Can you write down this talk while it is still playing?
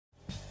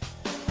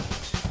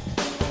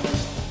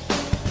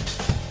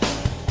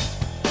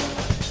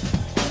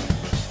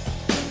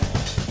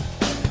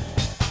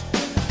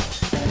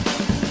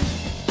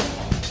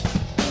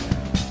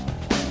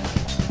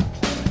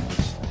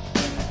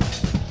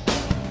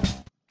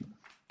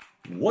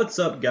What's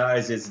up,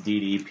 guys? It's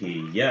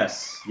DDP.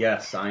 Yes,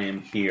 I am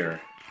here.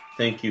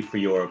 Thank you for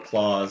your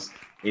applause.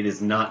 It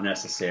is not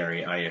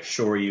necessary, I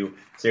assure you.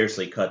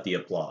 Seriously, cut the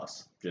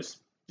applause.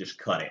 Just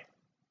cut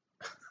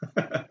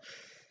it.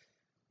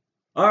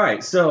 All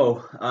right,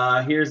 so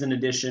here's an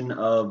edition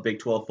of Big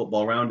 12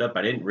 Football Roundup.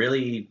 I didn't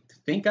really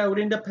think I would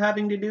end up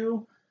having to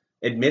do,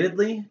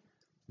 admittedly.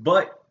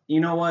 But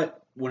you know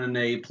what? When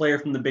a player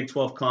from the Big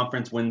 12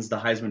 Conference wins the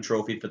Heisman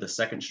Trophy for the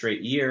second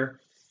straight year,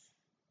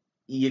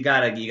 you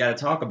gotta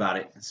talk about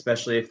it,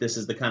 especially if this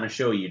is the kind of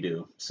show you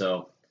do.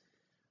 So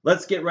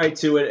let's get right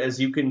to it.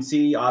 As you can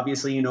see,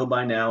 obviously you know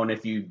by now, and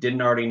if you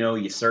didn't already know,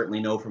 you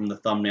certainly know from the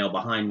thumbnail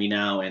behind me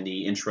now and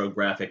the intro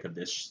graphic of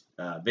this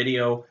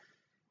video.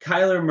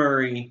 Kyler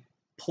Murray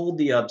pulled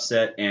the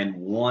upset and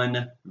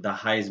won the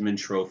Heisman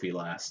Trophy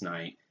last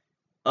night,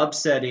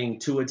 upsetting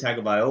Tua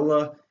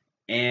Tagovailoa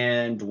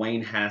and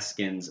Dwayne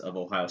Haskins of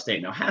Ohio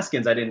State. Now,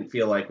 Haskins I didn't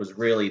feel like was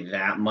really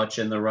that much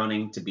in the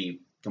running, to be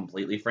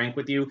completely frank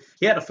with you.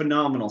 He had a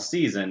phenomenal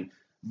season,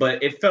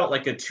 but it felt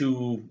like a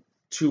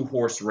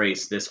two-horse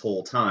race this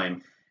whole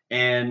time.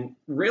 And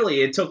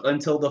really, it took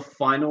until the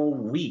final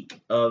week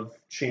of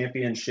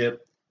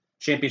Championship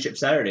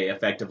Saturday,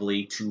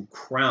 effectively, to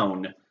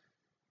crown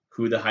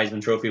who the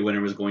Heisman Trophy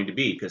winner was going to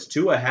be, because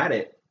Tua had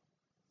it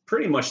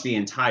pretty much the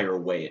entire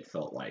way, it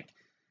felt like.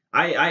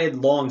 I had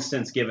long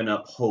since given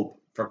up hope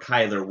for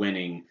Kyler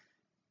winning.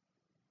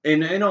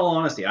 In all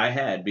honesty, I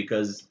had,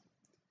 because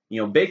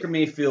Baker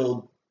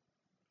Mayfield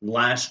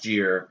last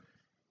year,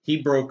 he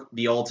broke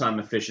the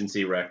all-time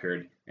efficiency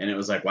record, and it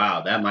was like,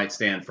 wow, that might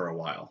stand for a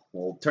while.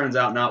 Well, it turns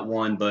out not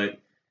one, but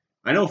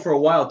I know for a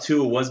while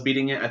Tua was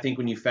beating it. I think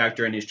when you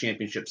factor in his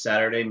championship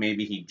Saturday,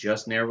 maybe he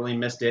just narrowly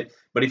missed it.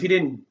 But if he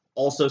didn't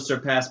also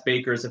surpass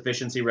Baker's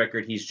efficiency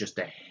record, he's just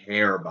a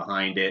hair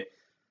behind it.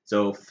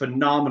 So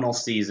phenomenal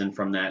season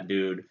from that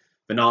dude.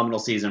 Phenomenal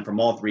season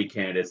from all three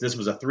candidates. This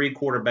was a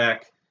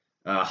three-quarterback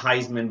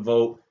Heisman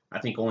vote. I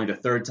think only the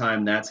third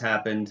time that's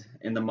happened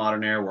in the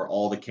modern era where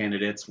all the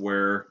candidates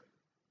were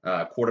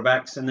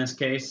quarterbacks in this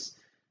case.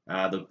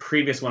 The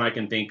previous one I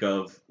can think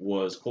of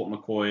was Colt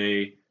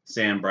McCoy,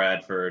 Sam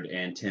Bradford,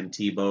 and Tim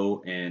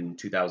Tebow in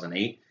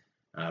 2008.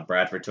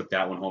 Bradford took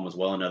that one home as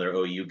well, another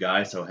OU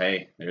guy. So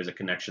hey, there's a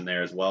connection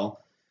there as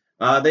well.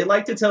 They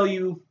like to tell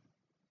you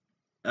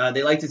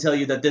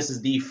that this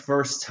is the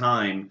first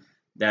time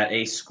that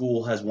a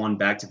school has won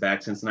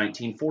back-to-back since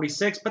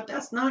 1946, but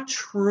that's not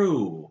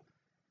true.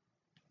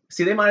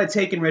 See, they might have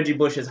taken Reggie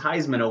Bush's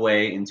Heisman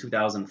away in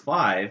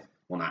 2005.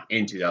 Well, not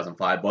in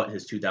 2005, but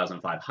his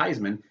 2005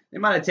 Heisman. They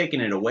might have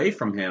taken it away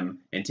from him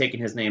and taken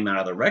his name out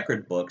of the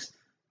record books,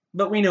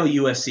 but we know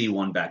USC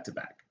won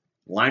back-to-back.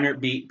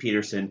 Leinart beat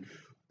Peterson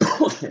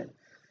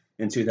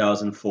in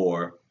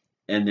 2004,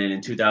 and then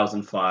in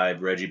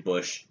 2005, Reggie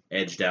Bush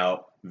edged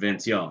out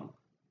Vince Young.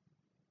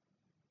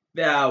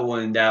 That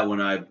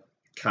one I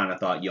kind of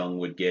thought Young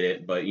would get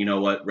it, but you know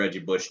what? Reggie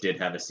Bush did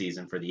have a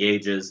season for the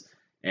ages,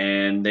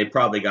 and they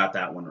probably got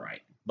that one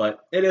right.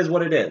 But it is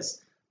what it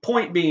is.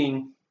 Point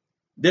being,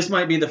 this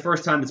might be the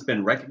first time it's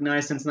been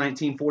recognized since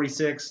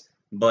 1946,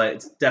 but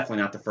it's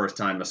definitely not the first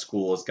time a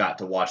school has got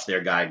to watch their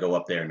guy go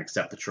up there and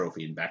accept the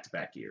trophy in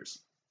back-to-back years.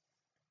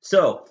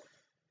 So,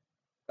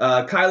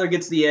 Kyler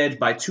gets the edge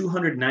by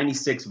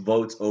 296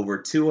 votes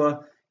over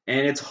Tua,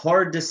 and it's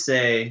hard to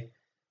say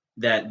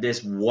that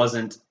this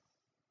wasn't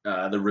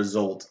the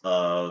result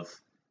of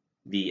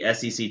the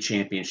SEC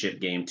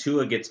championship game.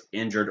 Tua gets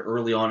injured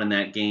early on in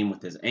that game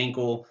with his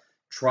ankle,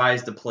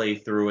 tries to play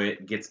through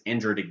it, gets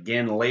injured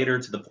again later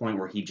to the point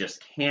where he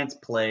just can't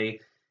play.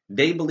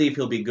 They believe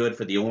he'll be good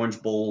for the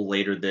Orange Bowl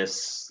later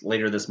this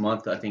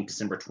month, I think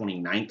December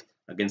 29th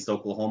against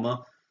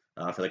Oklahoma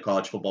for the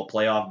college football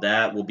playoff.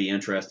 That will be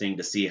interesting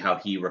to see how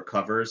he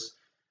recovers.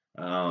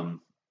 But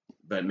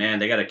man,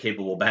 they got a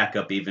capable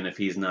backup even if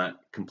he's not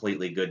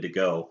completely good to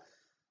go.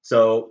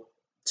 So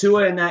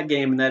Tua in that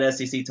game, in that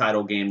SEC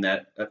title game,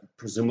 that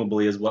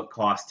presumably is what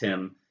cost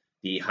him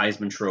the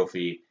Heisman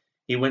Trophy.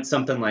 He went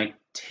something like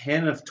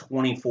 10 of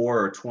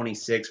 24 or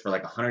 26 for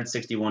like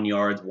 161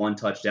 yards, 1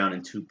 touchdown,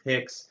 and 2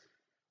 picks.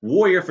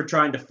 Warrior for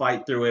trying to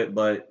fight through it,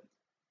 but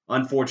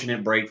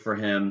unfortunate break for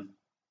him.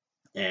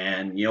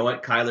 And you know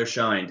what? Kyler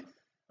shined.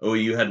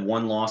 OU had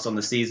 1 loss on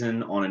the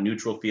season on a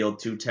neutral field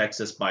to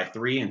Texas by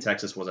 3, and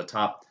Texas was a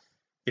top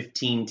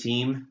 15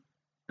 team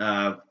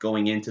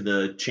going into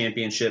the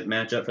championship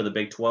matchup for the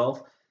Big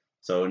 12.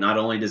 So not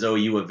only does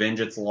OU avenge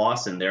its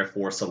loss and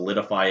therefore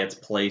solidify its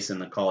place in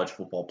the college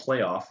football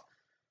playoff,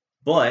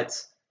 but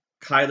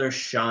Kyler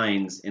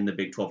shines in the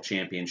Big 12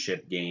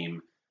 championship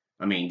game.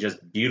 I mean,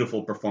 just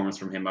beautiful performance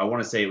from him. I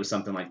want to say it was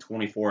something like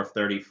 24 of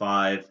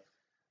 35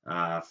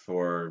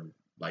 for,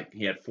 like,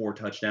 he had 4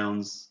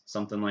 touchdowns,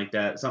 something like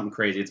that. Something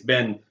crazy. It's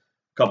been a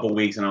couple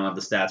weeks and I don't have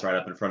the stats right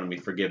up in front of me.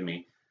 Forgive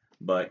me.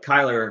 But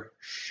Kyler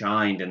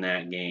shined in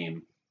that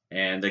game.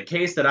 And the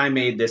case that I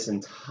made this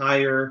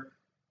entire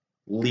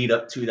lead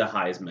up to the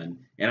Heisman,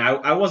 and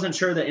I wasn't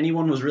sure that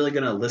anyone was really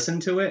going to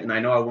listen to it, and I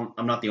know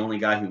I'm not the only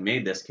guy who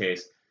made this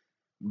case,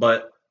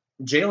 but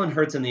Jalen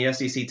Hurts in the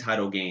SEC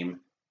title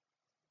game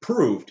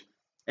proved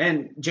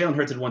And Jalen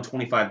Hurts had won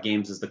 25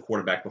 games as the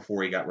quarterback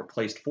before he got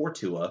replaced for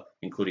Tua,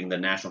 including the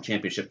national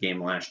championship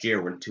game last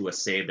year when Tua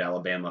saved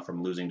Alabama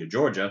from losing to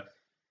Georgia.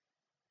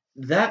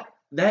 That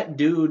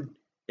dude,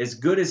 as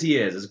good as he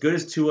is, as good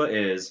as Tua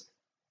is,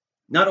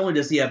 not only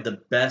does he have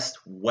the best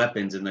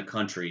weapons in the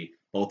country,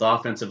 both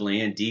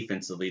offensively and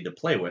defensively, to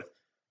play with,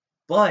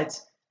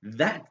 but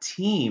that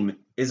team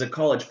is a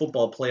college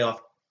football playoff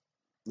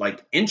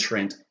like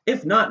entrant,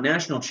 if not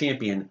national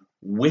champion,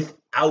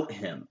 without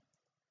him.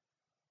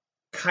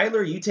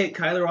 You take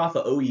Kyler off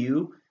of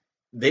OU,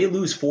 they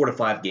lose 4 to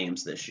 5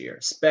 games this year,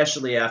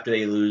 especially after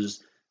they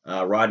lose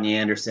Rodney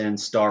Anderson,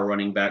 star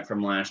running back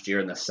from last year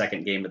in the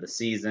second game of the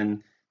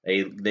season.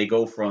 They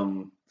go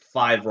from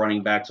 5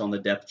 running backs on the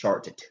depth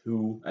chart to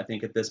 2, I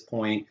think, at this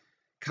point.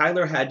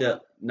 Kyler had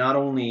to not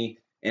only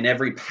in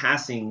every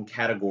passing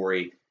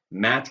category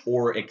match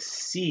or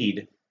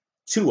exceed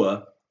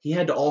Tua, he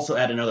had to also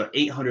add another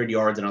 800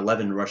 yards and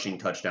 11 rushing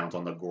touchdowns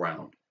on the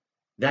ground.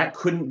 That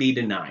couldn't be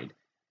denied.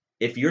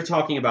 If you're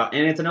talking about,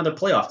 and it's another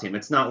playoff team,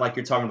 it's not like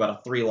you're talking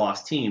about a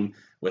 3-loss team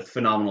with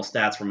phenomenal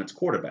stats from its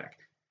quarterback.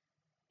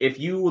 If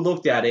you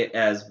looked at it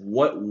as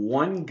what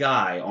one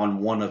guy on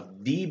one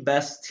of the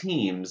best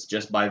teams,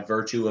 just by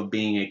virtue of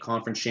being a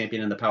conference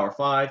champion in the Power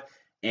 5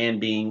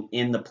 and being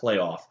in the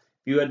playoff,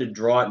 if you had to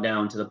draw it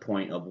down to the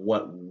point of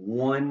what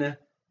one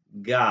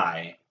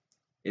guy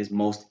is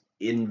most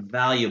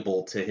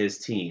invaluable to his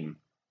team,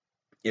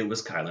 it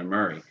was Kyler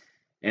Murray.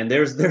 And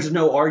there's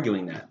no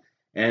arguing that.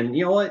 And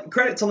you know what?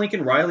 Credit to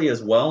Lincoln Riley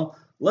as well.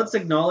 Let's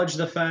acknowledge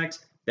the fact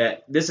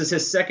that this is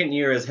his second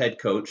year as head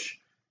coach.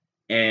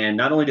 And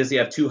not only does he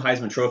have 2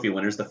 Heisman Trophy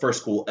winners, the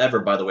first school ever,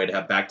 by the way, to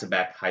have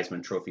back-to-back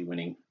Heisman Trophy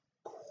winning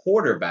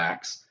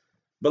quarterbacks,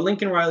 but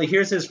Lincoln Riley,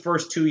 here's his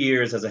first 2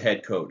 years as a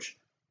head coach.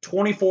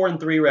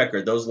 24-3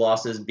 record, those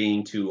losses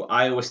being to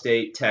Iowa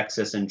State,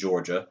 Texas, and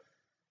Georgia.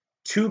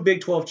 2 Big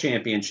 12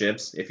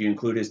 championships. If you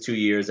include his 2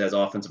 years as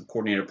offensive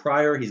coordinator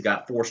prior, he's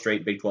got 4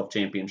 straight Big 12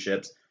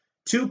 championships.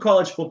 2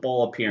 college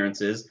football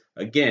appearances.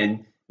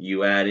 Again,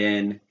 you add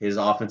in his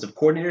offensive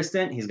coordinator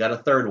stint, he's got a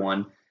 3rd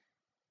one.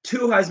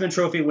 2 Heisman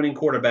Trophy winning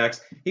quarterbacks.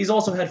 He's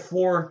also had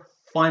 4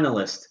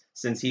 finalists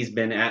since he's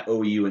been at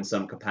OU in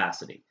some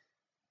capacity.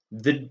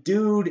 The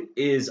dude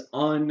is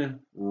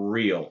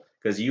unreal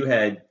because you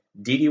had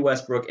D.D.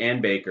 Westbrook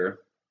and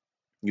Baker.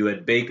 You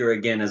had Baker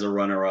again as a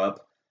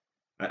runner-up,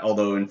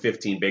 although in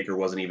 15 Baker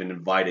wasn't even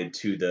invited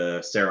to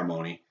the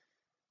ceremony.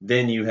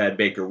 Then you had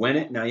Baker win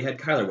it. Now you had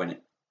Kyler win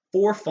it.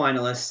 4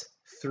 finalists,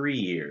 3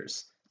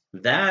 years.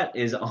 That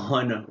is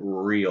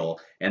unreal.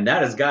 And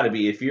that has got to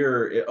be, if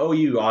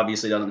OU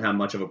obviously doesn't have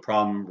much of a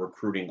problem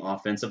recruiting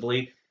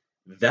offensively,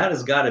 that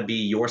has got to be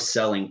your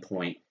selling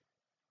point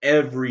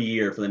every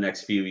year for the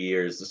next few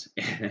years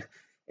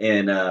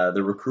in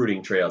the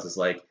recruiting trails. It's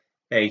like,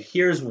 hey,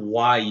 here's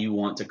why you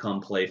want to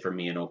come play for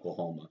me in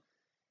Oklahoma.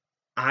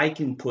 I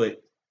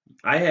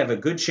have a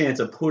good chance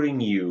of putting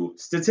you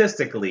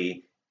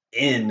statistically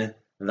in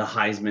the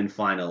Heisman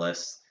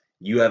finalists.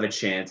 You have a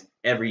chance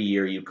every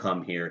year you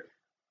come here.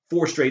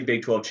 4 straight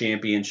Big 12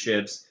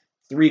 championships,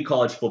 3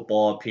 college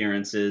football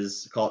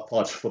appearances,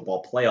 college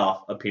football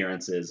playoff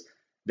appearances.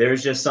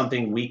 There's just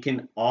something we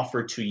can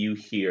offer to you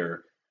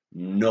here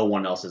no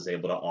one else is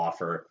able to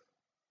offer.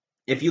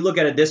 If you look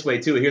at it this way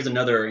too, here's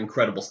another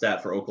incredible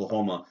stat for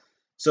Oklahoma.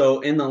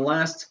 So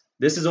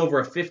this is over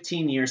a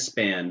 15-year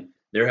span,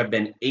 there have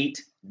been 8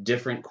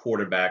 different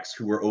quarterbacks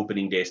who were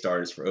opening day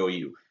starters for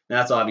OU.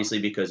 That's obviously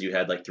because you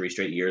had like 3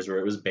 straight years where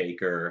it was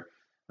Baker,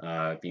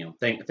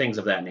 things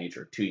of that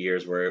nature. 2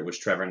 years where it was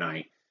Trevor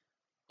Knight.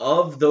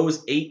 Of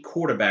those 8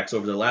 quarterbacks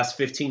over the last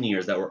 15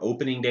 years that were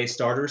opening day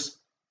starters,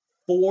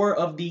 4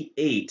 of the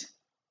 8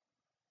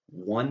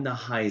 won the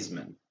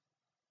Heisman.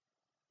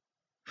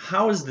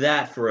 How is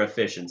that for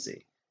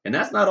efficiency? And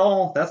that's not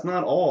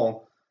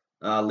all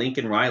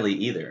Lincoln Riley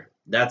either.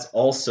 That's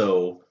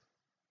also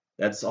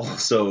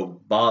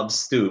Bob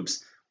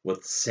Stoops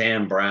with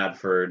Sam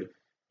Bradford,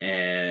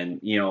 and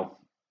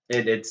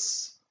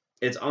it's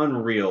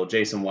unreal.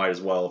 Jason White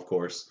as well, of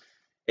course.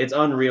 It's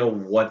unreal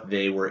what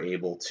they were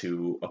able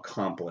to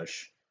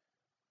accomplish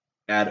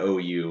at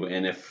OU,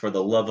 and if for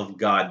the love of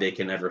God they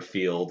can ever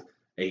field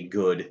a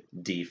good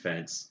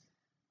defense,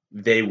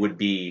 they would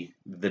be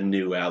the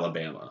new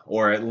Alabama,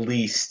 or at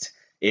least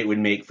it would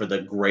make for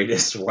the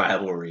greatest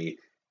rivalry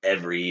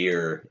every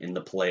year in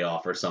the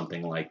playoff or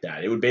something like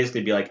that. It would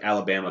basically be like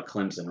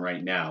Alabama-Clemson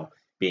right now,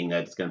 being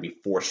that it's going to be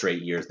 4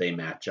 straight years they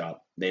match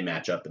up in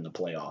the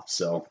playoffs.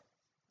 So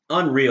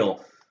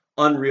unreal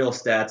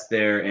stats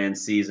there and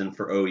season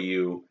for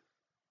OU.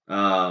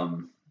 Let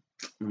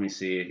me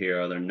see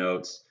here, other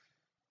notes.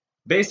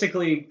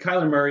 Basically,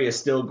 Kyler Murray is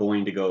still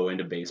going to go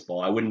into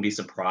baseball. I wouldn't be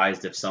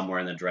surprised if somewhere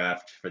in the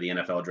draft, for the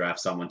NFL draft,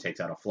 someone takes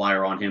out a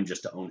flyer on him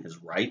just to own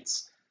his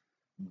rights.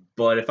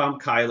 But if I'm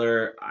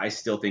Kyler, I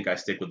still think I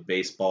stick with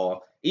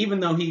baseball. Even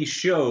though he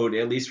showed,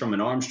 at least from an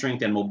arm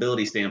strength and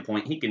mobility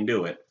standpoint, he can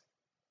do it.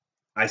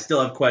 I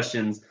still have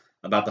questions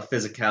about the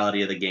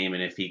physicality of the game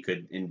and if he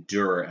could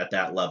endure at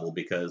that level,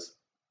 because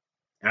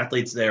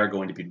athletes there are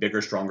going to be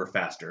bigger, stronger,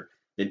 faster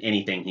than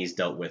anything he's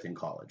dealt with in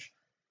college.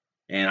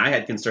 And I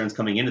had concerns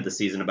coming into the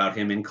season about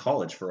him in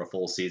college for a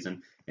full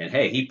season. And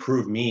hey, he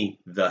proved me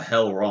the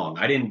hell wrong.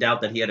 I didn't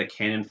doubt that he had a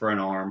cannon for an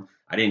arm.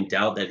 I didn't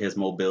doubt that his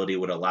mobility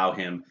would allow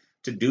him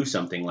to do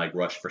something like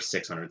rush for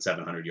 600,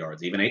 700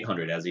 yards, even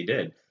 800 as he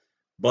did.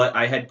 But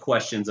I had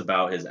questions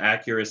about his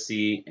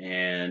accuracy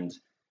and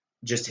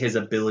just his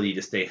ability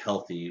to stay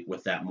healthy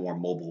with that more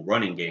mobile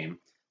running game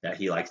that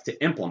he likes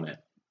to implement.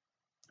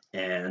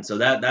 And so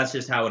that's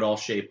just how it all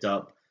shaped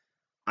up.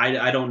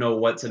 I don't know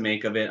what to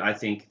make of it. I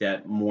think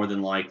that more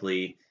than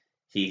likely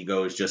he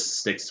just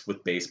sticks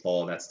with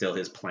baseball. That's still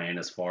his plan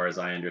as far as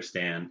I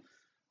understand.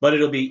 But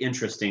it'll be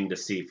interesting to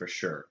see for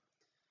sure.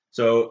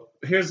 So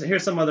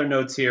here's some other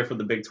notes here for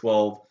the Big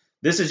 12.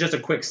 This is just a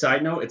quick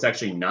side note. It's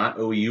actually not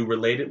OU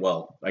related.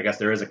 Well, I guess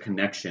there is a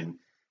connection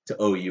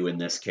to OU in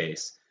this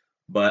case.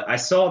 But I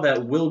saw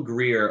that Will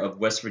Grier of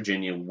West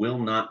Virginia will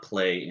not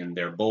play in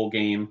their bowl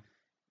game.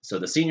 So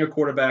the senior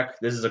quarterback,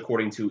 this is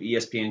according to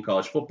ESPN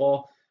College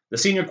Football, the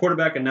senior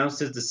quarterback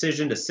announced his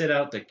decision to sit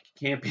out the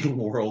Camping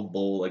World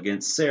Bowl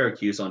against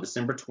Syracuse on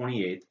December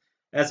 28th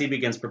as he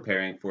begins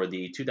preparing for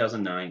the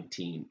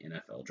 2019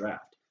 NFL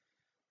Draft.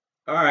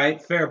 All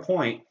right, fair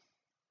point.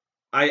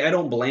 I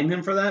don't blame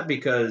him for that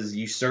because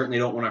you certainly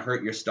don't want to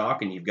hurt your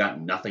stock and you've got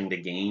nothing to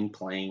gain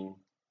playing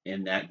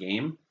in that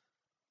game.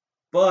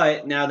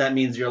 But now that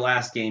means your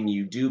last game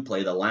you do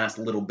play, the last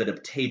little bit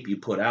of tape you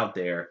put out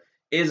there,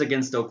 is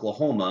against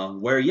Oklahoma,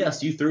 where,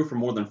 yes, you threw for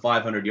more than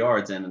 500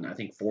 yards and I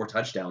think 4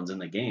 touchdowns in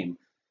the game,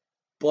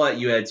 but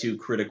you had 2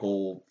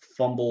 critical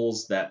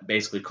fumbles that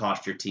basically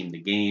cost your team the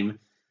game.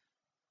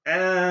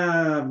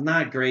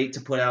 Not great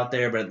to put out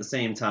there, but at the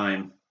same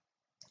time,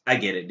 I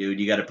get it, dude.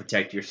 You got to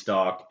protect your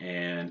stock,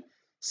 and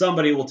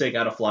somebody will take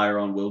out a flyer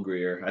on Will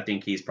Grier. I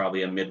think he's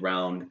probably a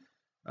mid-round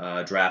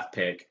draft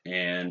pick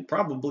and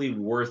probably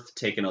worth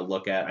taking a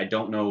look at. I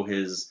don't know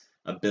his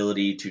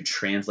ability to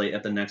translate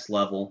at the next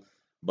level,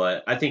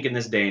 but I think in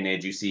this day and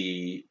age,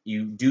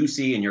 you do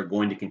see, and you're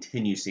going to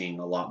continue seeing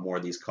a lot more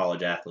of these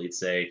college athletes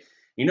say,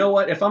 you know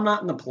what, if I'm not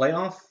in the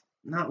playoff,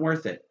 not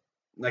worth it.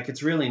 Like,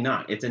 it's really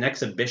not. It's an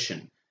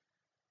exhibition.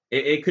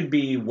 It could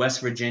be West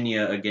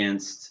Virginia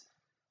against,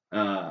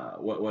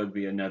 what would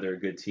be another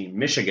good team?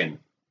 Michigan.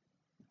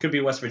 It could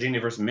be West Virginia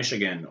versus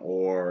Michigan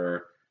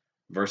or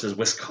versus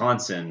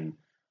Wisconsin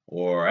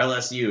or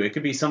LSU. It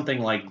could be something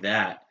like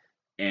that.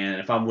 And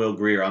if I'm Will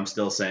Grier, I'm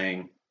still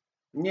saying,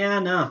 yeah,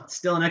 no, it's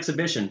still an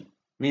exhibition.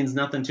 Means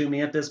nothing to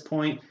me at this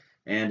point.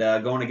 And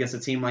going against a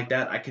team like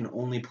that, I can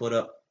only put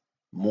up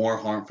more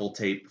harmful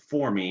tape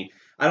for me.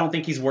 I don't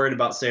think he's worried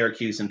about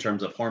Syracuse in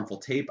terms of harmful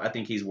tape. I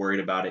think he's worried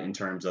about it in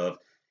terms of,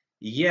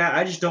 yeah,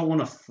 I just don't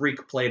want a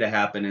freak play to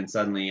happen and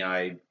suddenly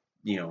I,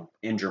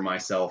 injure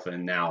myself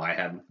and now I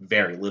have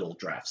very little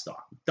draft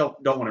stock.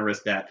 Don't want to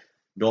risk that.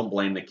 Don't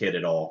blame the kid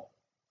at all.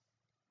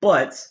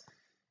 But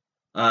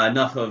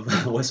enough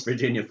of West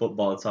Virginia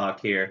football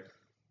talk here.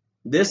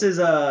 This is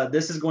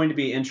going to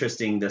be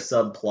interesting, the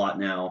subplot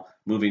now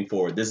moving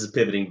forward. This is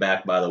pivoting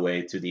back, by the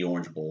way, to the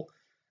Orange Bowl.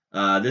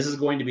 This is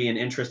going to be an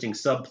interesting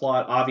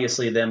subplot.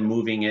 Obviously, them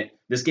moving it.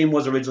 This game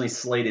was originally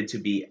slated to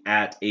be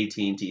at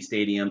AT&T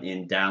Stadium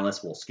in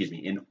Dallas. Well, excuse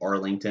me, in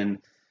Arlington.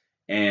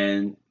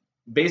 And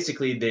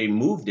basically, they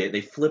moved it.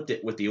 They flipped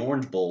it with the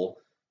Orange Bowl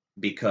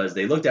because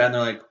they looked at it and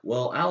they're like,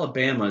 well,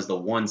 Alabama is the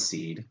 1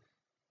 seed.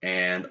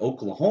 And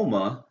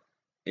Oklahoma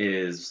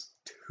is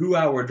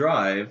 2-hour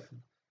drive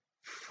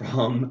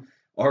from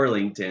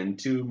Arlington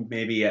to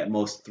maybe at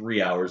most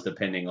 3 hours,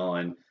 depending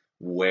on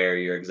where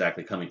you're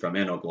exactly coming from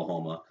in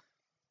Oklahoma,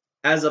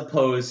 as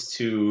opposed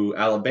to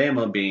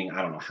Alabama being,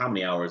 I don't know how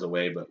many hours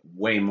away, but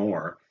way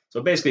more.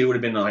 So basically it would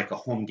have been like a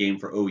home game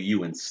for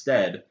OU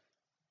instead.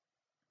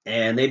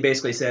 And they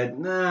basically said,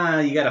 nah,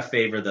 you got to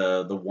favor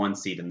the 1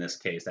 seed in this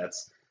case.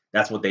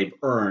 That's what they've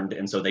earned.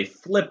 And so they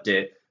flipped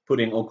it,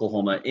 putting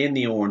Oklahoma in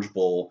the Orange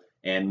Bowl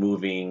and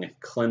moving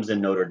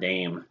Clemson Notre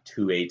Dame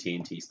to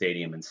AT&T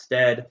Stadium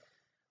instead.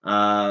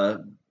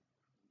 That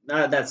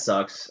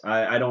sucks.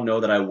 I don't know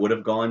that I would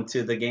have gone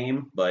to the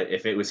game, but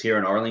if it was here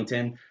in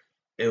Arlington,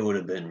 it would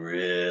have been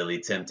really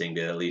tempting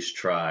to at least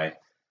try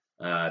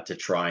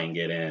and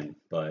get in.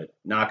 But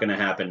not going to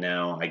happen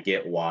now. I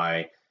get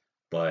why,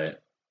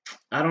 but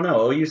I don't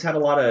know. OU's had a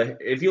lot of.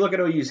 If you look at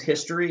OU's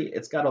history,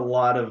 it's got a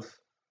lot of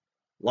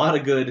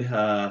good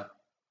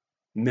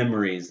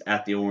memories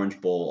at the Orange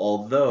Bowl,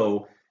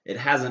 although it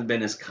hasn't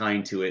been as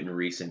kind to it in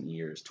recent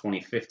years.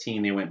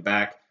 2015, they went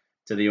back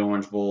to the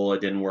Orange Bowl.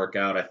 It didn't work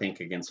out, I think,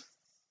 against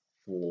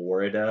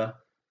Florida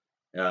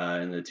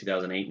in the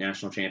 2008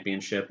 National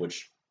Championship,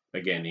 which,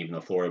 again, even though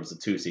Florida was the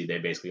 2 seed, they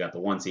basically got the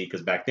 1 seed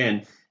because back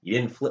then you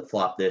didn't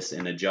flip-flop this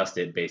and adjust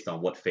it based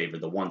on what favored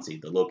the 1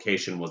 seed. The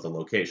location was the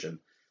location.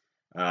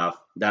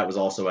 That was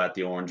also at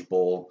the Orange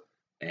Bowl,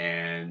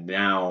 and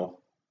now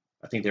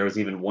I think there was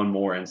even one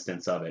more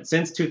instance of it.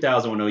 Since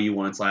 2000, when OU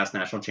won its last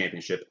national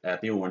championship at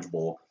the Orange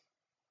Bowl,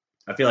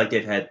 I feel like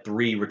they've had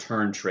 3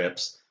 return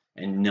trips,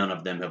 and none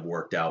of them have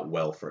worked out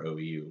well for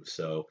OU.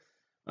 So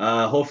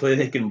hopefully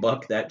they can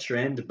buck that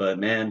trend. But,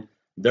 man,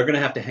 they're going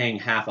to have to hang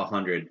half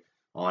 100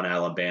 on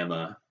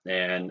Alabama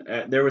And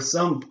there was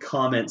some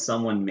comment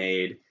someone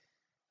made.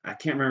 I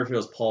can't remember if it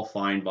was Paul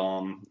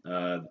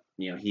Feinbaum.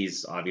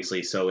 He's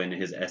obviously so in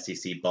his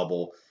SEC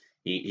bubble,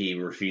 he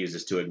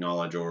refuses to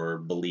acknowledge or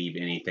believe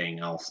anything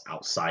else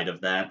outside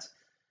of that.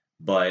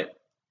 But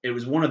it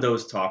was one of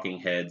those talking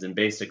heads and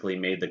basically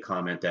made the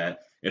comment that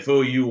if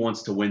OU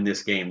wants to win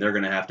this game, they're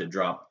going to have to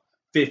drop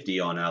 50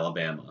 on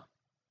Alabama.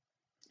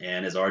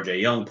 And as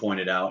RJ Young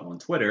pointed out on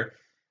Twitter,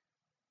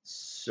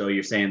 so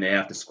you're saying they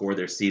have to score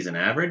their season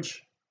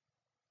average?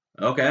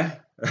 Okay.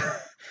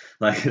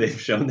 Like they've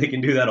shown they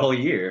can do that all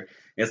year.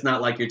 It's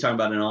not like you're talking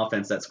about an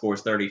offense that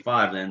scores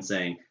 35 and then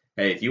saying,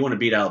 hey, if you want to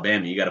beat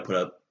Alabama, you got to put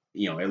up,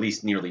 at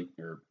least nearly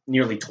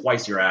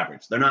twice your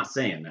average. They're not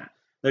saying that.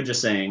 They're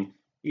just saying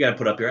you got to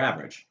put up your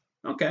average.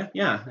 Okay,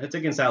 yeah, it's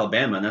against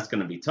Alabama, and that's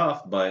going to be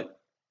tough, but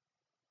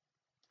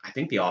I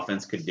think the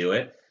offense could do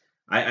it.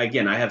 I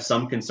have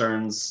some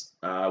concerns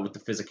with the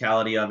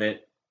physicality of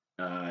it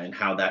and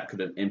how that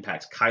could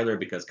impact Kyler,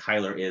 because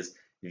Kyler is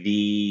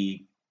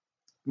the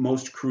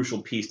most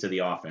crucial piece to the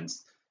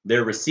offense.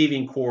 Their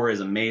receiving core is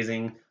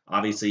amazing.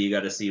 Obviously, you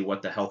got to see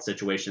what the health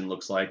situation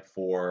looks like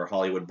for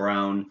Hollywood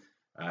Brown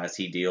as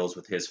he deals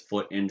with his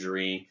foot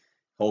injury.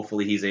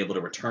 Hopefully, he's able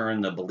to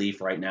return. The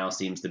belief right now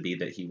seems to be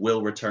that he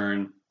will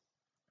return.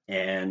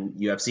 And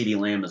you have CeeDee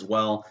Lamb as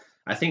well.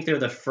 I think they're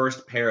the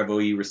first pair of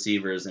OU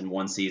receivers in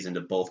one season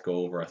to both go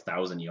over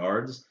 1,000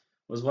 yards,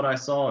 was what I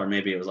saw, or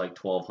maybe it was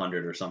like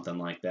 1,200 or something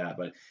like that.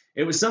 But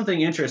it was something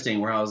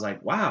interesting where I was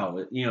like,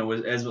 wow,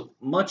 as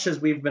much as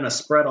we've been a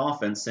spread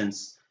offense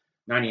since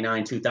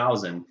 99,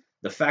 2000,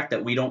 the fact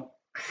that we don't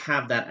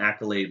have that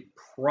accolade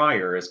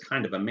prior is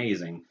kind of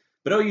amazing.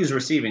 But OU's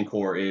receiving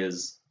core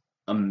is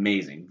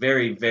amazing.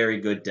 Very,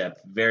 very good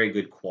depth, very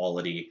good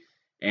quality.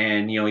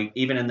 And,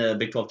 even in the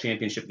Big 12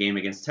 championship game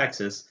against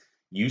Texas,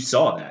 you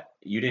saw that.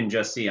 You didn't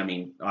just see,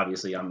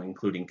 obviously I'm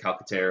including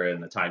Calcaterra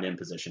in the tight end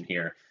position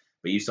here,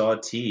 but you saw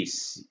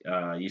Tease,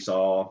 you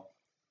saw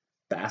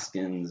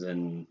Basquin,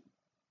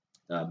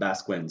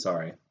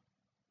 sorry.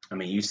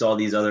 You saw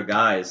these other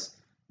guys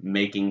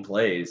making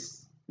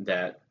plays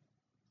that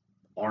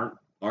aren't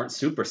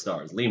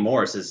superstars. Lee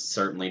Morris has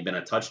certainly been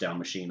a touchdown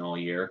machine all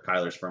year,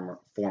 Kyler's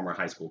former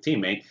high school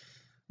teammate,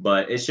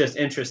 but it's just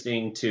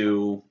interesting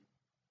to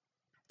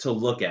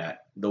look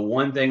at. The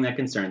one thing that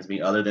concerns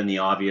me, other than the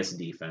obvious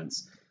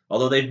defense,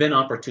 although they've been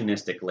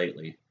opportunistic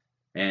lately,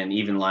 and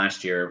even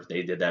last year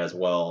they did that as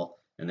well,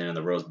 and then in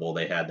the Rose Bowl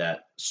they had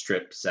that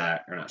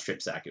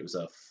it was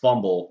a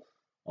fumble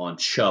on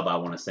Chubb, I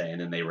want to say,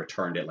 and then they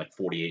returned it like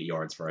 48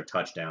 yards for a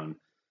touchdown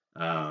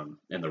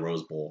in the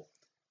Rose Bowl.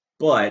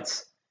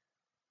 But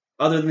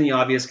other than the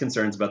obvious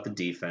concerns about the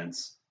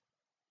defense,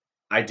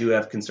 I do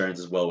have concerns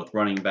as well with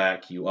running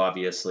back. You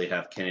obviously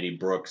have Kennedy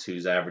Brooks,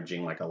 who's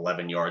averaging like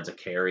 11 yards a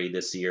carry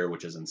this year,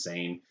 which is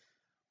insane.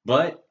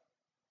 But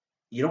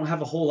you don't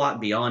have a whole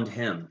lot beyond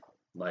him.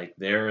 Like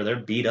they're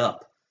beat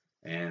up,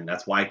 and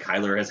that's why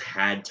Kyler has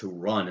had to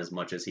run as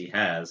much as he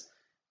has.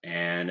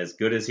 And as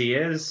good as he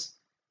is,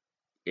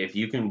 if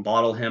you can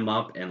bottle him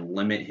up and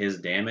limit his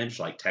damage,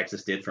 like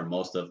Texas did for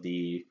most of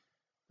the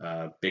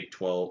Big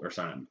 12, or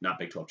sorry, not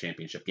Big 12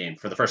 championship game,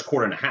 for the first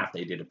quarter and a half,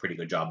 they did a pretty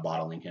good job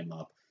bottling him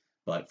up.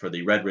 But for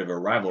the Red River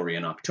rivalry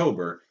in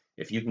October,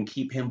 if you can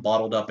keep him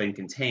bottled up and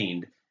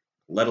contained,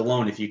 let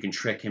alone if you can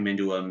trick him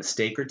into a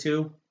mistake or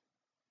two,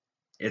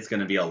 it's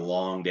going to be a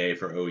long day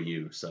for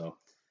OU. So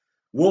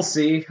we'll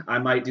see. I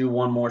might do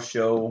one more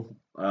show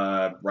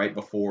right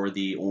before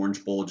the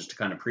Orange Bowl just to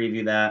kind of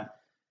preview that.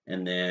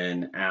 And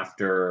then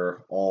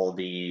after all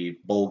the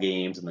bowl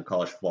games and the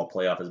college football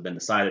playoff has been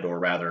decided, or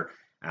rather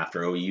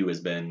after OU has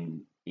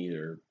been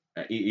either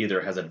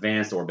has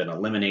advanced or been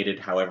eliminated,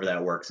 however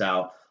that works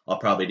out, I'll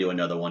probably do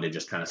another one to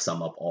just kind of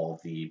sum up all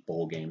of the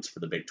bowl games for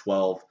the Big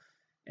 12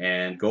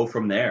 and go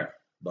from there.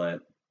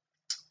 But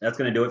that's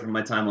going to do it for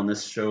my time on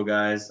this show,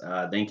 guys.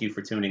 Thank you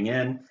for tuning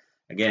in.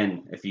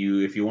 Again, if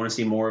you want to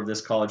see more of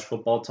this college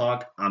football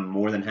talk, I'm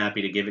more than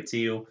happy to give it to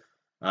you.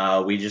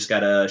 We just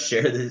got to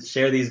share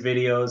these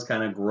videos,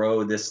 kind of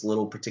grow this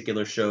little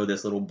particular show,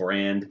 this little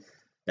brand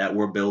that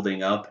we're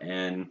building up.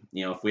 And,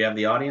 if we have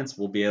the audience,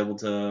 we'll be able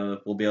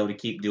to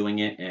keep doing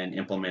it and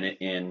implement it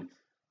in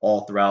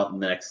all throughout the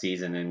next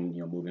season and,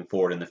 moving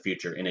forward in the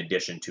future, in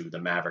addition to the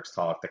Mavericks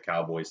talk, the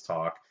Cowboys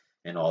talk,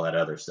 and all that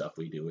other stuff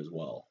we do as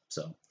well.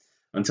 So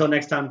until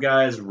next time,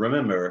 guys,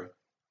 remember,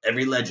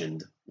 every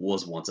legend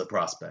was once a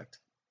prospect.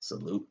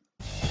 Salute.